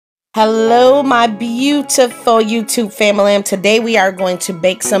Hello, my beautiful YouTube family. And today we are going to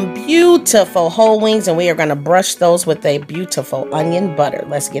bake some beautiful whole wings, and we are going to brush those with a beautiful onion butter.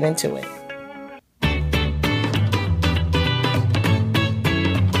 Let's get into it.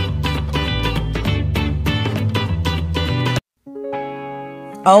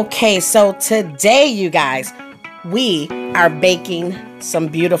 Okay, so today, you guys, we are baking some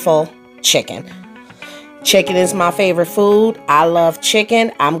beautiful chicken. Chicken is my favorite food. I love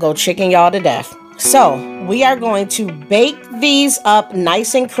chicken. I'm gonna chicken y'all to death. So we are going to bake these up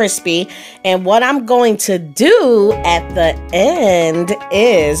nice and crispy. And what I'm going to do at the end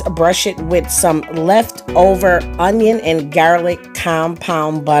is brush it with some leftover onion and garlic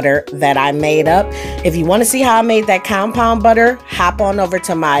compound butter that I made up. If you want to see how I made that compound butter, hop on over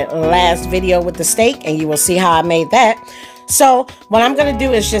to my last video with the steak and you will see how I made that. So what I'm going to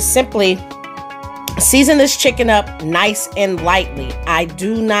do is just simply season this chicken up nice and lightly. I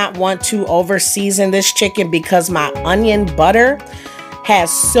do not want to over season this chicken because my onion butter has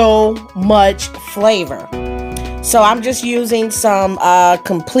so much flavor. So I'm just using some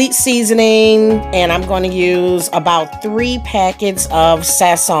complete seasoning, and I'm going to use about 3 packets of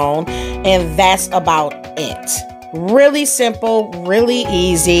Sazon, and that's about it. Really simple, really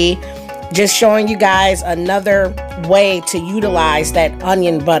easy. Just showing you guys another way to utilize that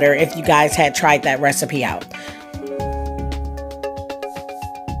onion butter if you guys had tried that recipe out.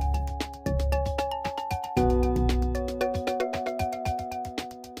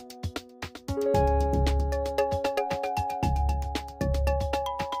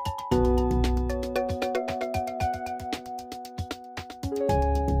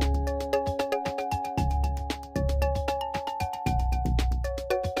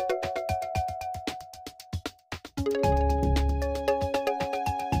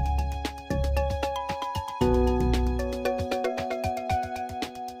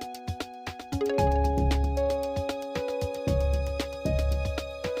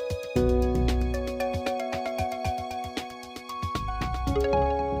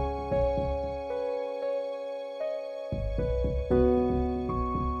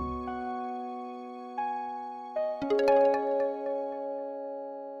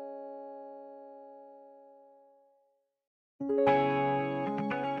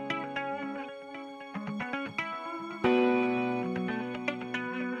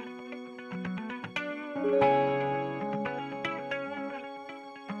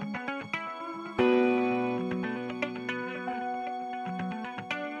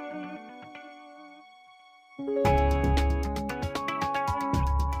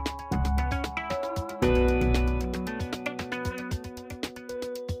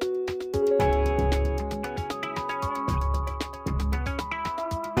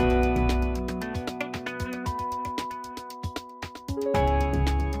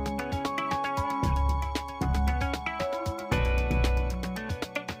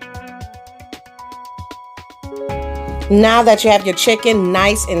 Now that you have your chicken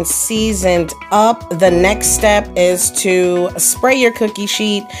nice and seasoned up, the next step is to spray your cookie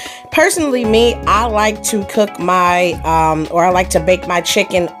sheet. Personally, me, I like to cook my, I like to bake my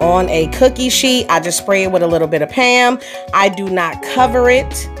chicken on a cookie sheet. I just spray it with a little bit of Pam. I do not cover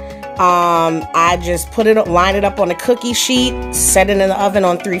it. I just put it, line it up on a cookie sheet, set it in the oven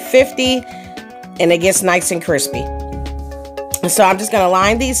on 350, and it gets nice and crispy. So I'm just gonna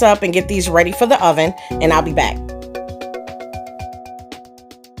line these up and get these ready for the oven, and I'll be back.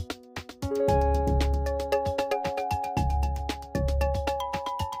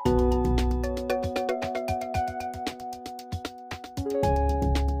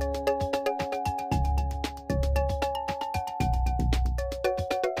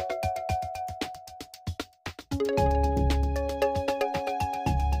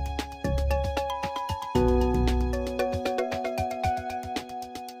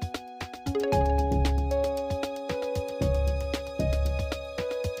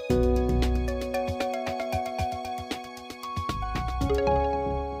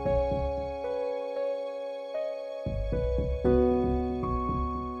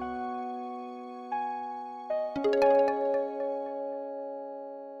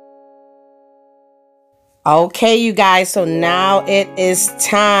 Okay, you guys, so now it is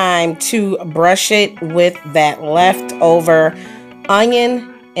time to brush it with that leftover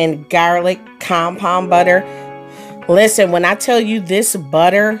onion and garlic compound butter. Listen, when I tell you this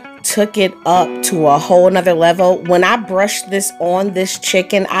butter took it up to a whole nother level, when I brushed this on this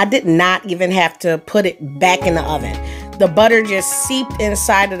chicken, I did not even have to put it back in the oven. The butter just seeped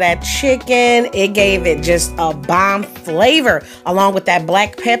inside of that chicken. It gave it just a bomb flavor, along with that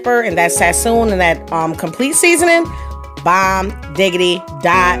black pepper and that Sazon and that complete seasoning. Bomb diggity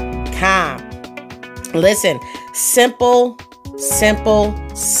dot Listen, simple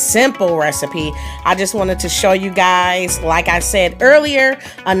recipe. I just wanted to show you guys, like I said earlier,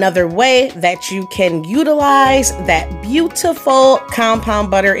 another way that you can utilize that beautiful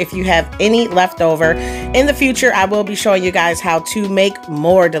compound butter if you have any left over. In the future, I will be showing you guys how to make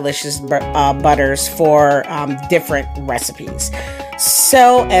more delicious butters for different recipes.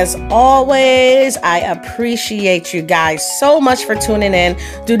 So as always, I appreciate you guys so much for tuning in.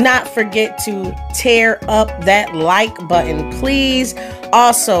 Do not forget to tear up that like button, please.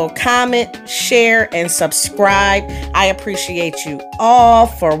 Also, comment, share, and subscribe. I appreciate you all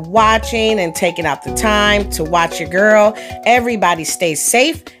for watching and taking out the time to watch your girl. Everybody stay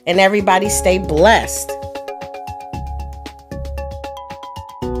safe and everybody stay blessed.